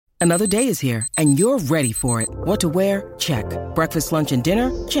Another day is here, and you're ready for it. What to wear? Check. Breakfast, lunch, and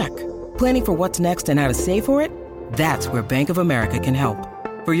dinner? Check. Planning for what's next and how to save for it? That's where Bank of America can help.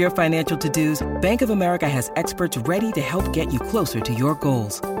 For your financial to-dos, Bank of America has experts ready to help get you closer to your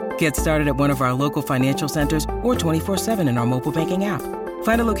goals. Get started at one of our local financial centers or 24/7 in our mobile banking app.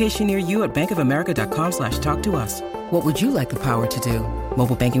 Find a location near you at bankofamerica.com/talktous. What would you like the power to do?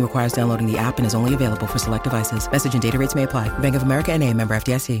 Mobile banking requires downloading the app and is only available for select devices. Message and data rates may apply. Bank of America N.A., member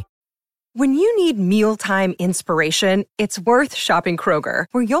FDIC. When you need mealtime inspiration, it's worth shopping Kroger,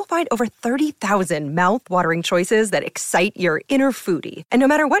 where you'll find over 30,000 mouth-watering choices that excite your inner foodie. And no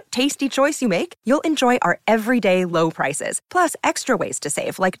matter what tasty choice you make, you'll enjoy our everyday low prices, plus extra ways to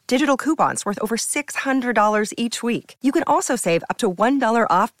save, like digital coupons worth over $600 each week. You can also save up to $1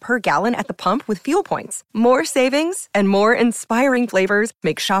 off per gallon at the pump with fuel points. More savings and more inspiring flavors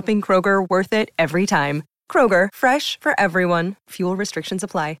make shopping Kroger worth it every time. Kroger, fresh for everyone. Fuel restrictions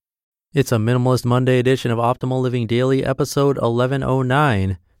apply. It's a Minimalist Monday edition of Optimal Living Daily, episode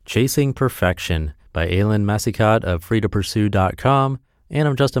 1109, Chasing Perfection by Aylin Massicat of freetopursue.com. And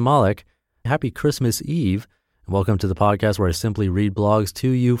I'm Justin Malik. Happy Christmas Eve. And welcome to the podcast where I simply read blogs to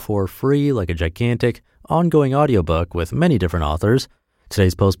you for free like a gigantic, ongoing audiobook with many different authors.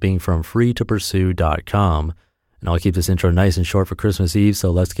 Today's post being from freetopursue.com. And I'll keep this intro nice and short for Christmas Eve, so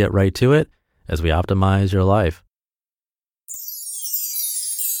let's get right to it as we optimize your life.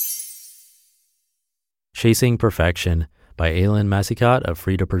 Chasing Perfection by Aylin Massicat of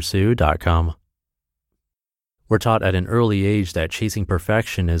freetopursue.com. We're taught at an early age that chasing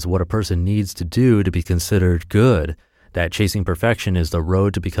perfection is what a person needs to do to be considered good, that chasing perfection is the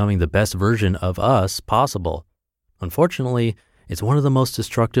road to becoming the best version of us possible. Unfortunately, it's one of the most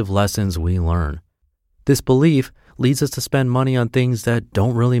destructive lessons we learn. This belief leads us to spend money on things that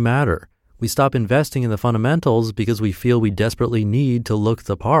don't really matter. We stop investing in the fundamentals because we feel we desperately need to look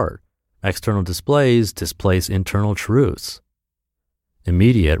the part. External displays displace internal truths.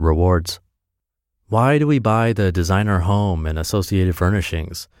 Immediate rewards. Why do we buy the designer home and associated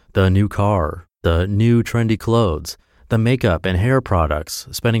furnishings, the new car, the new trendy clothes, the makeup and hair products,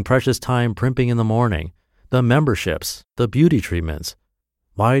 spending precious time primping in the morning, the memberships, the beauty treatments?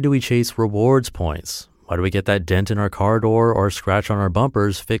 Why do we chase rewards points? Why do we get that dent in our car door or scratch on our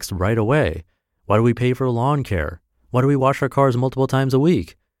bumpers fixed right away? Why do we pay for lawn care? Why do we wash our cars multiple times a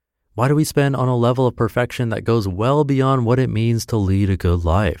week? Why do we spend on a level of perfection that goes well beyond what it means to lead a good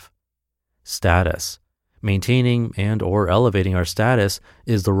life? Status. Maintaining and or elevating our status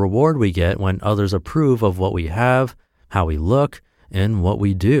is the reward we get when others approve of what we have, how we look, and what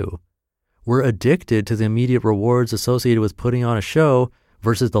we do. We're addicted to the immediate rewards associated with putting on a show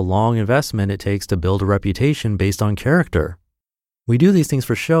versus the long investment it takes to build a reputation based on character. We do these things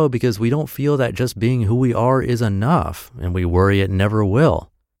for show because we don't feel that just being who we are is enough, and we worry it never will.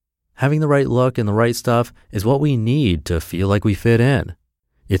 Having the right look and the right stuff is what we need to feel like we fit in.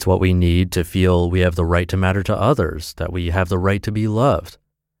 It's what we need to feel we have the right to matter to others, that we have the right to be loved.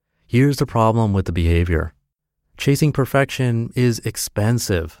 Here's the problem with the behavior. Chasing perfection is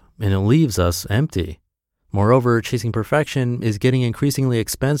expensive, and it leaves us empty. Moreover, chasing perfection is getting increasingly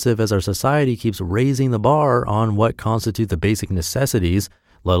expensive as our society keeps raising the bar on what constitute the basic necessities,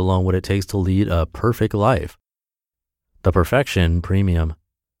 let alone what it takes to lead a perfect life. The perfection premium.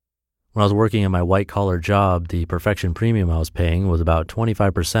 When I was working in my white-collar job, the perfection premium I was paying was about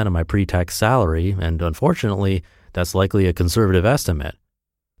 25% of my pre-tax salary, and unfortunately, that's likely a conservative estimate.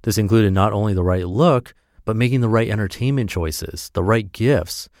 This included not only the right look, but making the right entertainment choices, the right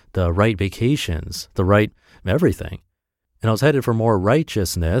gifts, the right vacations, the right everything. And I was headed for more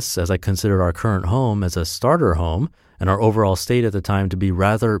righteousness as I considered our current home as a starter home and our overall state at the time to be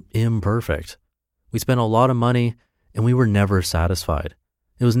rather imperfect. We spent a lot of money, and we were never satisfied.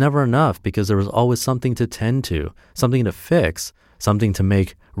 It was never enough because there was always something to tend to, something to fix, something to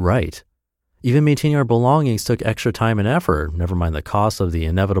make right. Even maintaining our belongings took extra time and effort, never mind the cost of the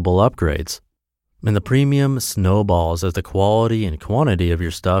inevitable upgrades. And the premium snowballs as the quality and quantity of your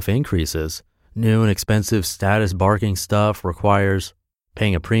stuff increases. New and expensive status barking stuff requires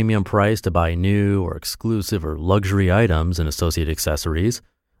paying a premium price to buy new or exclusive or luxury items and associated accessories,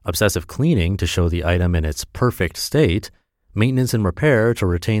 obsessive cleaning to show the item in its perfect state, maintenance and repair to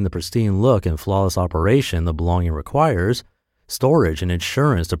retain the pristine look and flawless operation the belonging requires, storage and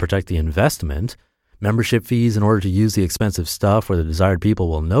insurance to protect the investment, membership fees in order to use the expensive stuff where the desired people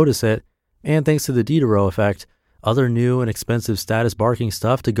will notice it, and thanks to the Diderot effect, other new and expensive status barking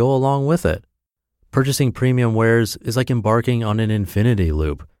stuff to go along with it. Purchasing premium wares is like embarking on an infinity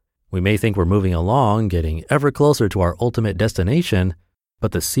loop. We may think we're moving along, getting ever closer to our ultimate destination,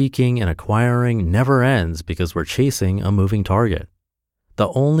 but the seeking and acquiring never ends because we're chasing a moving target.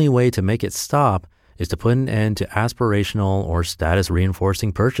 The only way to make it stop is to put an end to aspirational or status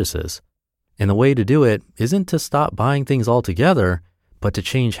reinforcing purchases. And the way to do it isn't to stop buying things altogether, but to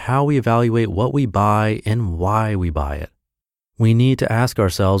change how we evaluate what we buy and why we buy it. We need to ask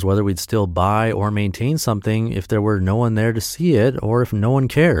ourselves whether we'd still buy or maintain something if there were no one there to see it or if no one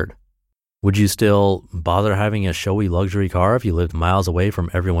cared. Would you still bother having a showy luxury car if you lived miles away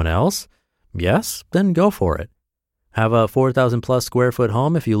from everyone else? Yes? Then go for it. Have a 4,000 plus square foot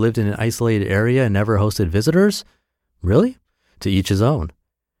home if you lived in an isolated area and never hosted visitors? Really? To each his own.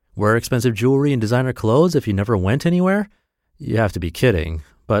 Wear expensive jewelry and designer clothes if you never went anywhere? You have to be kidding,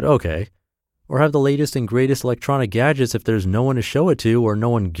 but okay. Or have the latest and greatest electronic gadgets if there's no one to show it to or no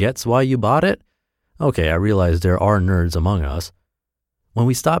one gets why you bought it? Okay, I realize there are nerds among us. When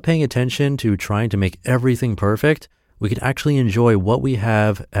we stop paying attention to trying to make everything perfect, we can actually enjoy what we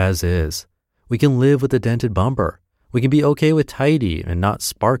have as is. We can live with a dented bumper. We can be okay with tidy and not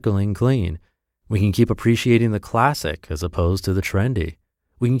sparkling clean. We can keep appreciating the classic as opposed to the trendy.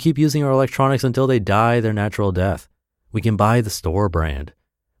 We can keep using our electronics until they die their natural death. We can buy the store brand.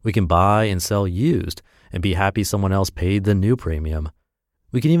 We can buy and sell used and be happy someone else paid the new premium.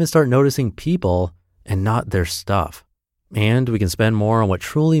 We can even start noticing people and not their stuff. And we can spend more on what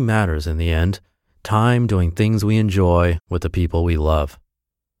truly matters in the end, time doing things we enjoy with the people we love.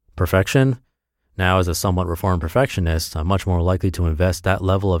 Perfection? Now, as a somewhat reformed perfectionist, I'm much more likely to invest that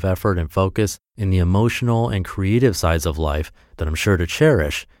level of effort and focus in the emotional and creative sides of life that I'm sure to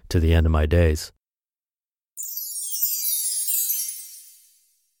cherish to the end of my days.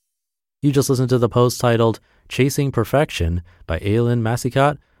 You just listened to the post titled Chasing Perfection by Aylin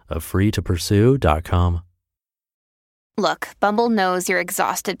Massicott of freetopursue.com. Look, Bumble knows you're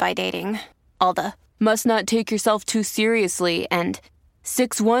exhausted by dating. All the must not take yourself too seriously and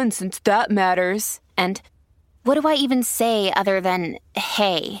 6'1" since that matters. And what do I even say other than,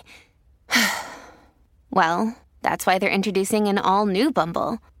 hey? Well, that's why they're introducing an all-new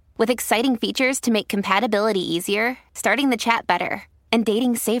Bumble with exciting features to make compatibility easier, starting the chat better, and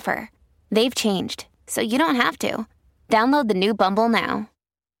dating safer. They've changed, so you don't have to. Download the new Bumble now.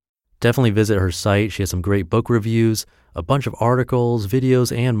 Definitely visit her site. She has some great book reviews, a bunch of articles,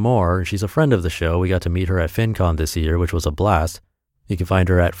 videos, and more. She's a friend of the show. We got to meet her at FinCon this year, which was a blast. You can find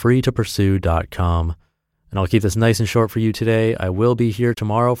her at freetopursue.com. And I'll keep this nice and short for you today. I will be here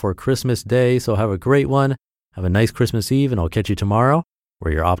tomorrow for Christmas Day, so have a great one. Have a nice Christmas Eve, and I'll catch you tomorrow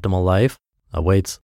where your optimal life awaits.